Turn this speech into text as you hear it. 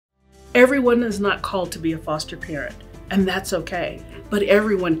Everyone is not called to be a foster parent, and that's okay. But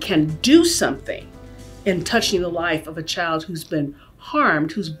everyone can do something in touching the life of a child who's been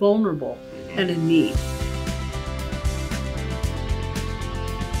harmed, who's vulnerable and in need.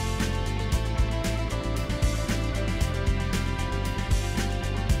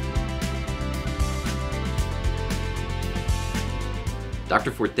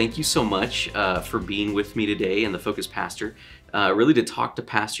 Dr. Ford, thank you so much for being with me today and the Focus Pastor, really to talk to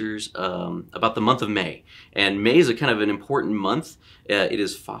pastors about the month of May. And May is a kind of an important month. It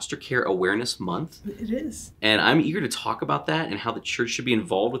is Foster Care Awareness Month. It is. And I'm eager to talk about that and how the church should be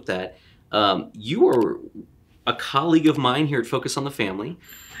involved with that. You are a colleague of mine here at Focus on the Family,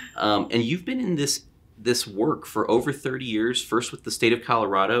 and you've been in this work for over 30 years, first with the state of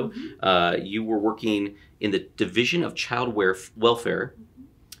Colorado. Mm-hmm. You were working in the Division of Child Welfare,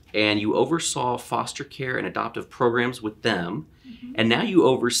 and you oversaw foster care and adoptive programs with them. Mm-hmm. And now you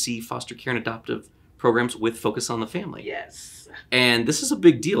oversee foster care and adoptive programs with Focus on the Family. Yes. And this is a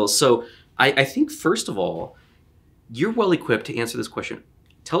big deal. So I think, first of all, you're well equipped to answer this question.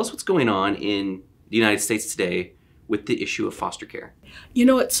 Tell us what's going on in the United States today with the issue of foster care. You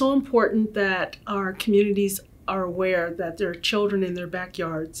know, it's so important that our communities are aware that there are children in their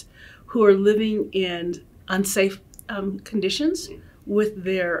backyards who are living in unsafe conditions with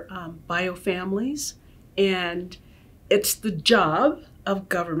their bio families. And it's the job of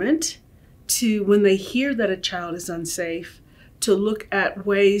government to, when they hear that a child is unsafe, to look at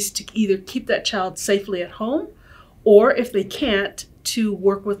ways to either keep that child safely at home, or if they can't, to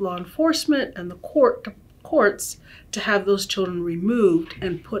work with law enforcement and the courts to have those children removed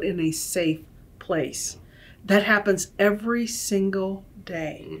and put in a safe place. That happens every single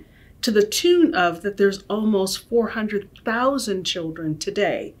day, to the tune of that there's almost 400,000 children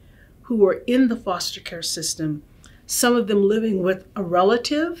today who are in the foster care system, some of them living with a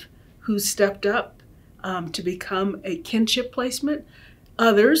relative who stepped up to become a kinship placement,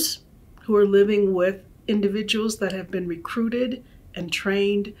 others who are living with individuals that have been recruited and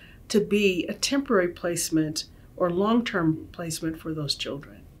trained to be a temporary placement or long-term placement for those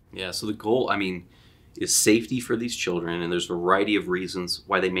children. Yeah, so the goal, is safety for these children, and there's a variety of reasons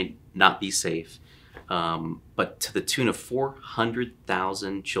why they may not be safe. But to the tune of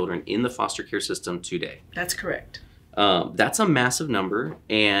 400,000 children in the foster care system today. That's correct. That's a massive number,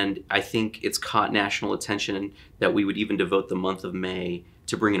 and I think it's caught national attention that we would even devote the month of May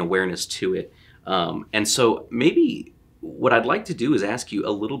to bringing awareness to it. And so maybe what I'd like to do is ask you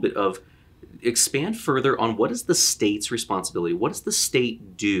a little bit of, expand further on what is the state's responsibility? What does the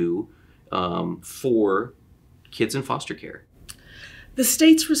state do for kids in foster care? The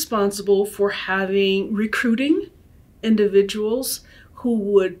state's responsible for recruiting individuals who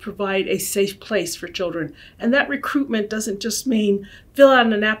would provide a safe place for children. And that recruitment doesn't just mean fill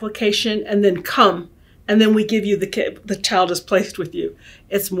out an application and then come, and then we give you the child is placed with you.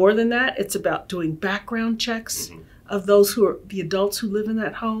 It's more than that. It's about doing background checks of those who are the adults who live in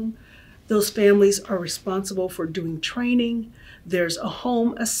that home. Those families are responsible for doing training. There's a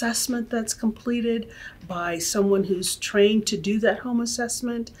home assessment that's completed by someone who's trained to do that home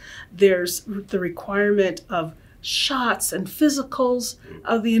assessment. There's the requirement of shots and physicals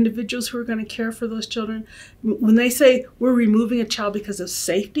of the individuals who are going to care for those children. When they say we're removing a child because of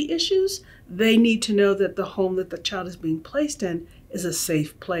safety issues, they need to know that the home that the child is being placed in is a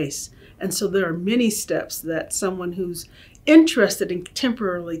safe place. And so there are many steps that someone who's interested in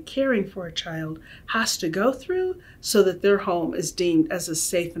temporarily caring for a child has to go through so that their home is deemed as a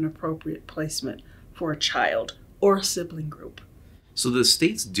safe and appropriate placement for a child or a sibling group. So the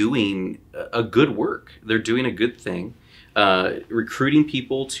state's doing a good work. They're doing a good thing, recruiting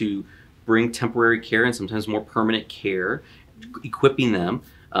people to bring temporary care and sometimes more permanent care, equipping them.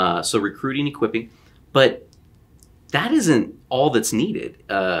 So recruiting, equipping. But that isn't all that's needed.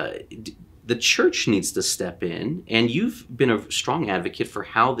 The church needs to step in, and you've been a strong advocate for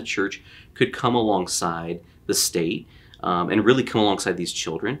how the church could come alongside the state and really come alongside these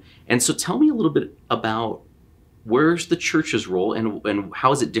children. And so tell me a little bit about where's the church's role and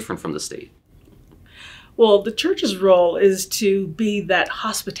how is it different from the state? Well, the church's role is to be that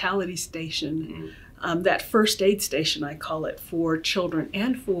hospitality station, that first aid station, I call it, for children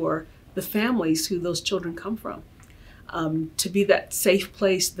and for the families who those children come from. To be that safe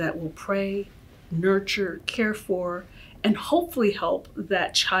place that will pray, nurture, care for, and hopefully help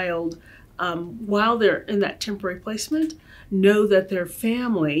that child while they're in that temporary placement, know that their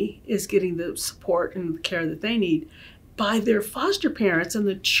family is getting the support and the care that they need by their foster parents and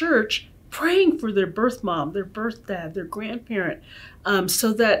the church praying for their birth mom, their birth dad, their grandparent,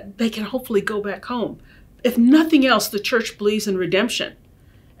 so that they can hopefully go back home. If nothing else, the church believes in redemption.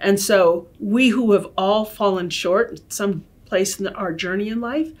 And so we who have all fallen short at some place in our journey in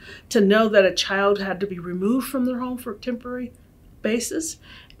life, to know that a child had to be removed from their home for a temporary basis,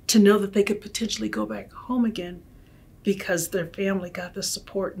 to know that they could potentially go back home again because their family got the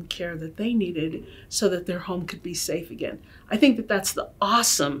support and care that they needed so that their home could be safe again. I think that that's the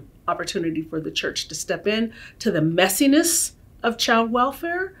awesome opportunity for the church to step in to the messiness of child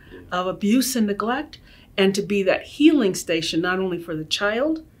welfare, of abuse and neglect, and to be that healing station, not only for the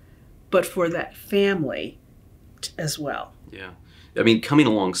child, but for that family as well. Yeah. I mean, coming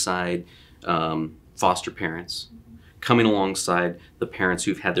alongside foster parents, coming alongside the parents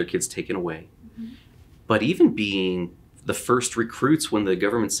who've had their kids taken away, but even being the first recruits when the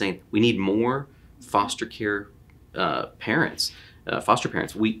government's saying we need more foster care parents, foster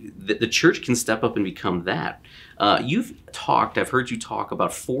parents. The church can step up and become that. I've heard you talk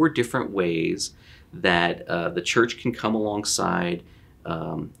about 4 different ways that the church can come alongside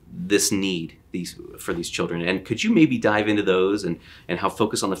this need for these children. And could you maybe dive into those and how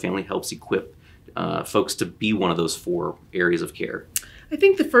Focus on the Family helps equip folks to be one of those 4 areas of care? I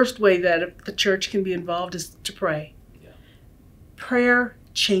think the first way that the church can be involved is to pray. Yeah. Prayer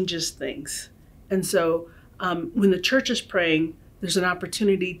changes things. And so when the church is praying, there's an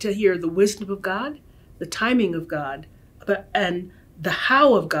opportunity to hear the wisdom of God, the timing of God, and the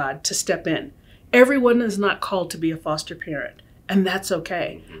how of God to step in. Everyone is not called to be a foster parent, and that's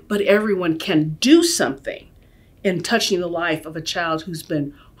okay. But everyone can do something in touching the life of a child who's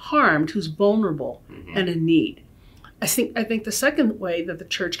been harmed, who's vulnerable and in need. I think the second way that the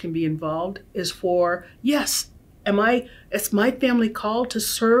church can be involved is for, yes, is my family called to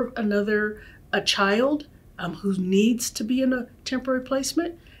serve a child who needs to be in a temporary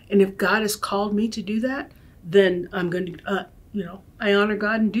placement? And if God has called me to do that, then I'm going to, I honor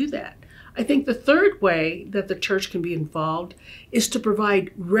God and do that. I think the third way that the church can be involved is to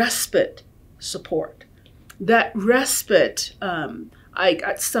provide respite support. That respite,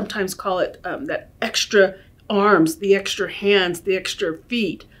 I sometimes call it that extra arms, the extra hands, the extra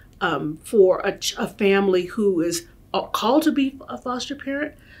feet for a family who is called to be a foster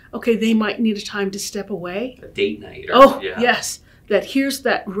parent. Okay, they might need a time to step away. A date night. Yes. That here's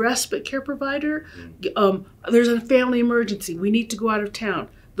that respite care provider. There's a family emergency. We need to go out of town.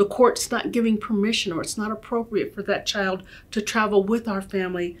 The court's not giving permission, or it's not appropriate for that child to travel with our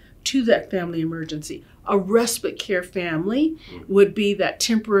family to that family emergency. A respite care family would be that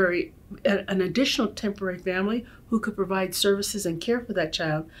an additional temporary family who could provide services and care for that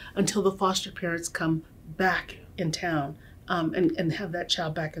child until the foster parents come back in town and have that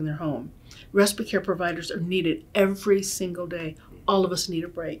child back in their home. Respite care providers are needed every single day. All of us need a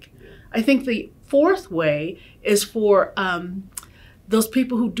break. I think the fourth way is for those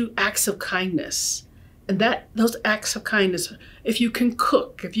people who do acts of kindness. And those acts of kindness, if you can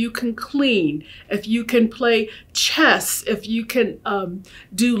cook, if you can clean, if you can play chess, if you can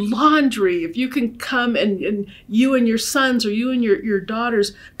do laundry, if you can come and you and your sons or you and your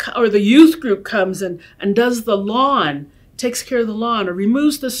daughters, or the youth group comes and does the lawn, takes care of the lawn, or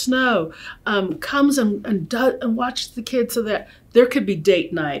removes the snow, comes and watches the kids, so that there could be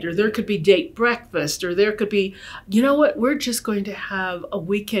date night, or there could be date breakfast, or there could be, you know what, we're just going to have a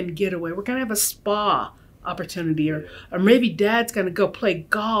weekend getaway. We're going to have a spa opportunity, or maybe dad's going to go play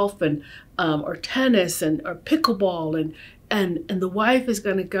golf and or tennis or pickleball, and the wife is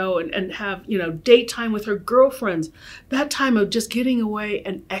going to go and have date time with her girlfriends. That time of just getting away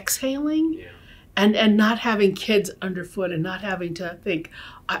and exhaling. Yeah. And not having kids underfoot, and not having to think,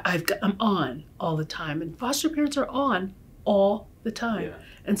 I'm on all the time. And foster parents are on all the time. Yeah.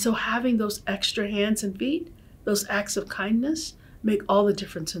 And so having those extra hands and feet, those acts of kindness, make all the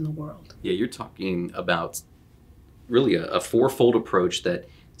difference in the world. Yeah, you're talking about really a fourfold approach that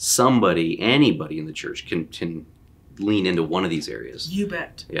anybody in the church can lean into one of these areas. You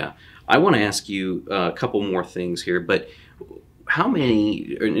bet. Yeah. I want to ask you a couple more things here, but how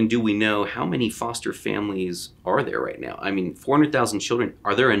many, and do we know how many foster families are there right now? I mean, 400,000 children.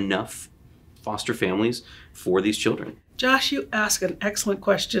 Are there enough foster families for these children? Josh, you ask an excellent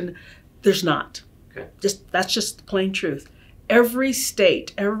question. There's not. Okay. That's just the plain truth. Every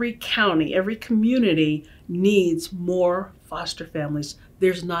state, every county, every community needs more foster families.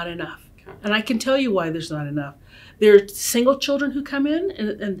 There's not enough. Okay. And I can tell you why there's not enough. There are single children who come in,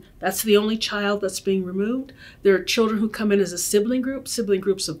 and that's the only child that's being removed. There are children who come in as a sibling groups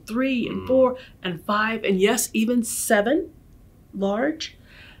of 3 and 4 and 5, and yes, even 7 large.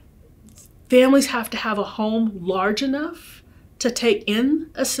 Families have to have a home large enough to take in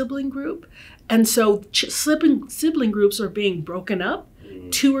a sibling group. And so sibling groups are being broken up.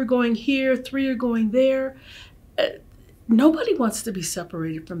 2 are going here, 3 are going there. nobody wants to be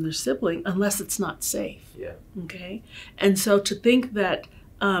separated from their sibling unless it's not safe. Yeah. Okay? And so to think that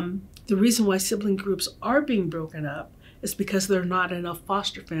the reason why sibling groups are being broken up is because there are not enough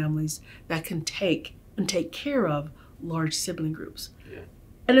foster families that can take care of large sibling groups. Yeah.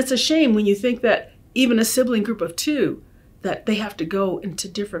 And it's a shame when you think that even a sibling group of 2, that they have to go into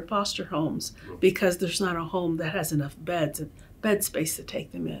different foster homes because there's not a home that has enough beds and bed space to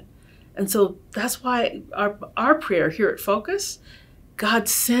take them in. And so that's why our prayer here at Focus, God,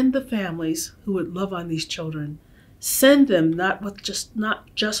 send the families who would love on these children. Send them not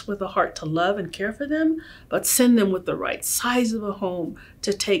just with a heart to love and care for them, but send them with the right size of a home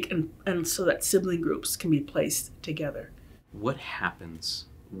to take and so that sibling groups can be placed together. What happens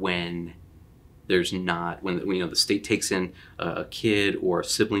when there's not, when the state takes in a kid or a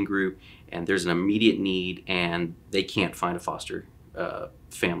sibling group and there's an immediate need and they can't find a foster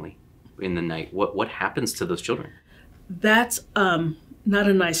family in the night? What happens to those children? That's not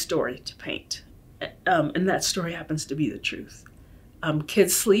a nice story to paint. And that story happens to be the truth.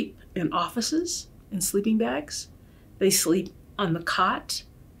 Kids sleep in offices, in sleeping bags. They sleep on the cot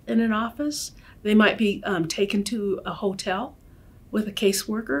in an office. They might be taken to a hotel with a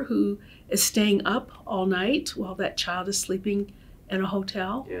caseworker who is staying up all night while that child is sleeping in a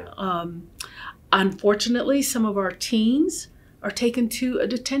hotel. Yeah. Unfortunately, some of our teens are taken to a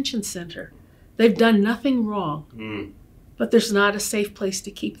detention center. They've done nothing wrong, but there's not a safe place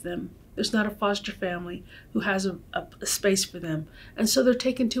to keep them. There's not a foster family who has a space for them. And so they're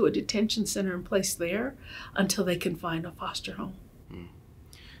taken to a detention center and placed there until they can find a foster home.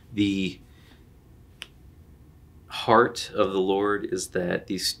 The heart of the Lord is that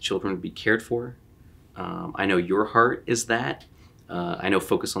these children be cared for. I know your heart is that. I know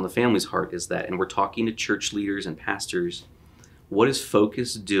Focus on the Family's heart is that. And we're talking to church leaders and pastors. What is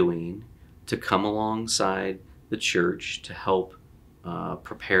Focus doing to come alongside the church to help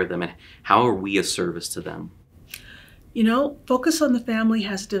prepare them, and how are we a service to them? Focus on the Family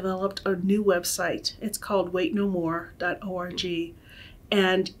has developed a new website. It's called waitnomore.org,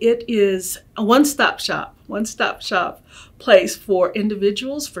 and it is a one-stop shop place for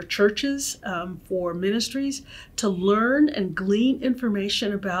individuals, for churches, for ministries to learn and glean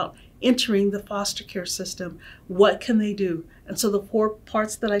information about entering the foster care system. What can they do? And so the 4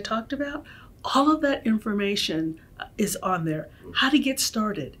 parts that I talked about, all of that information is on there. How to get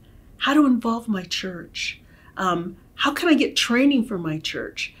started, how to involve my church, how can I get training for my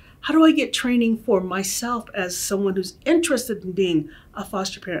church, how do I get training for myself as someone who's interested in being a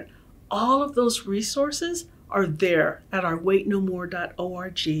foster parent. All of those resources are there at our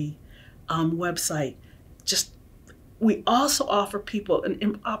waitnomore.org website. We also offer people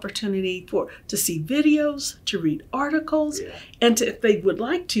an opportunity to see videos, to read articles, and if they would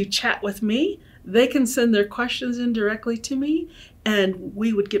like to chat with me, they can send their questions in directly to me, and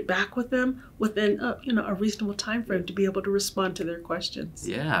we would get back with them within a reasonable time frame to be able to respond to their questions.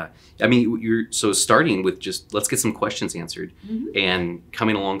 Yeah, I mean, you're starting with just let's get some questions answered, and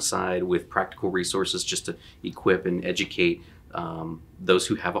coming alongside with practical resources just to equip and educate those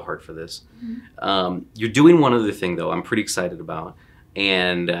who have a heart for this. You're doing one other thing, though, I'm pretty excited about.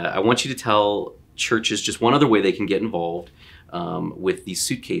 And I want you to tell churches just one other way they can get involved with these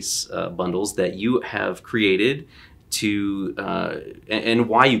suitcase bundles that you have created and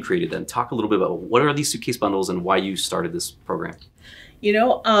why you created them. Talk a little bit about what are these suitcase bundles and why you started this program.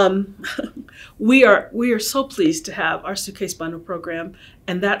 We are so pleased to have our suitcase bundle program,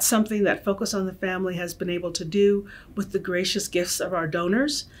 and that's something that Focus on the Family has been able to do with the gracious gifts of our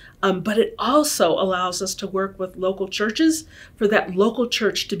donors. But it also allows us to work with local churches for that local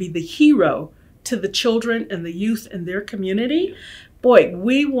church to be the hero to the children and the youth in their community. Boy,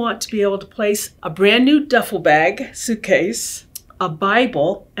 we want to be able to place a brand new duffel bag, suitcase, a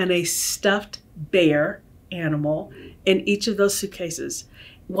Bible, and a stuffed bear animal in each of those suitcases.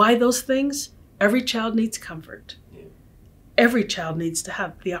 Why those things? Every child needs comfort. Every child needs to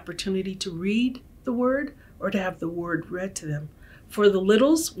have the opportunity to read the Word or to have the Word read to them. For the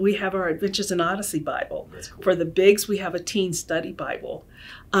littles, we have our Adventures in Odyssey Bible. That's cool. For the bigs, we have a Teen Study Bible.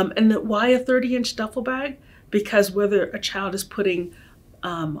 And why a 30-inch duffel bag? Because whether a child is putting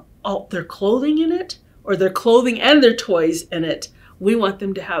all their clothing in it or their clothing and their toys in it, we want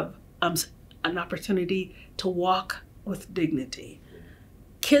them to have an opportunity to walk with dignity.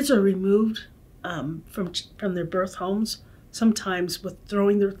 Kids are removed from their birth homes, sometimes with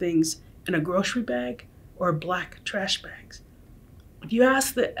throwing their things in a grocery bag or black trash bags. If you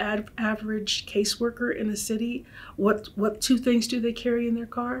ask the average caseworker in a city, what 2 things do they carry in their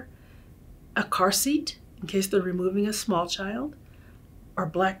car? A car seat, in case they're removing a small child, or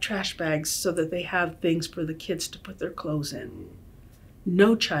black trash bags so that they have things for the kids to put their clothes in.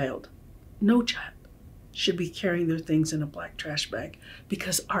 No child should be carrying their things in a black trash bag,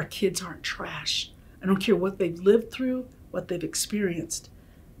 because our kids aren't trash. I don't care what they've lived through, what they've experienced.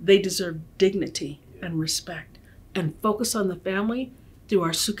 They deserve dignity and respect. And Focus on the Family, through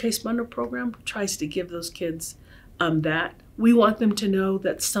our suitcase bundle program, tries to give those kids that. We want them to know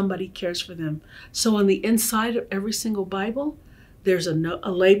that somebody cares for them. So on the inside of every single Bible, there's a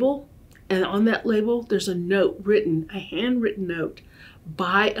label, and on that label, there's a note written, a handwritten note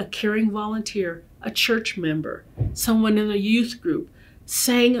by a caring volunteer, a church member, someone in a youth group,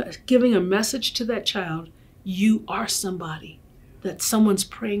 giving a message to that child: you are somebody, that someone's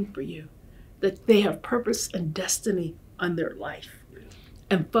praying for you, that they have purpose and destiny on their life.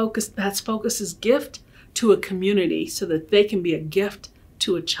 And that's Focus's gift to a community, so that they can be a gift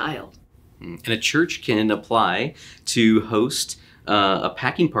to a child. And a church can apply to host a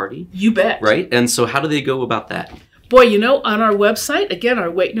packing party. You bet. Right? And so how do they go about that? Boy, on our website, again, our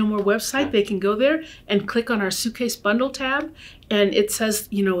Wait No More website, they can go there and click on our suitcase bundle tab. And it says,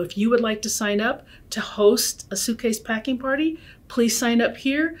 if you would like to sign up to host a suitcase packing party, please sign up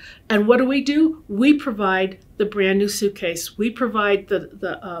here. And what do? We provide the brand new suitcase. We provide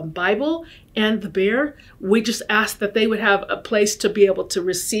the Bible and the bear. We just ask that they would have a place to be able to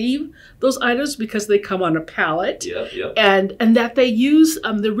receive those items, because they come on a pallet. Yep. And that they use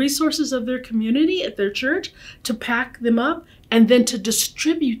the resources of their community at their church to pack them up and then to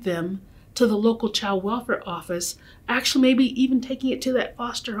distribute them to the local child welfare office, actually maybe even taking it to that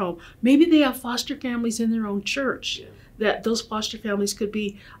foster home. Maybe they have foster families in their own church, that those foster families could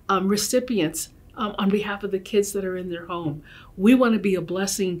be recipients on behalf of the kids that are in their home. We want to be a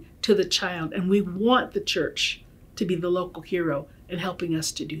blessing to the child, and we want the church to be the local hero in helping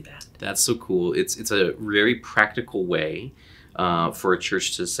us to do that. That's so cool. It's a very practical way for a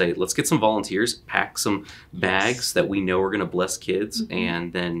church to say, let's get some volunteers, pack some bags that we know are going to bless kids,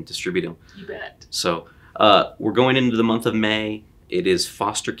 and then distribute them. You bet. So we're going into the month of May. It is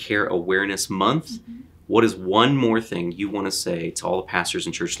Foster Care Awareness Month. What is one more thing you want to say to all the pastors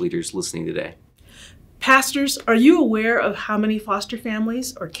and church leaders listening today? Pastors, are you aware of how many foster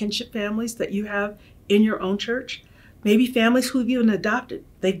families or kinship families that you have in your own church? Maybe families who've even adopted.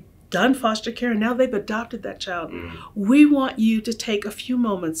 They've done foster care and now they've adopted that child. We want you to take a few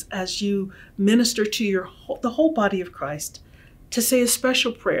moments as you minister to the whole body of Christ to say a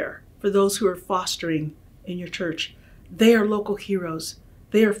special prayer for those who are fostering in your church. They are local heroes.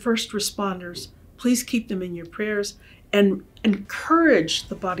 They are first responders. Please keep them in your prayers and encourage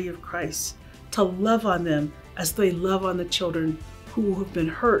the body of Christ to love on them as they love on the children who have been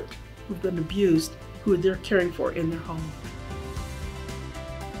hurt, who've been abused, who they're caring for in their home.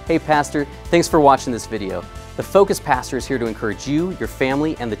 Hey Pastor, thanks for watching this video. The Focus Pastor is here to encourage you, your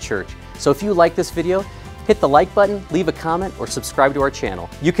family, and the church. So if you like this video, hit the like button, leave a comment, or subscribe to our channel.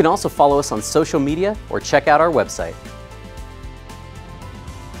 You can also follow us on social media or check out our website.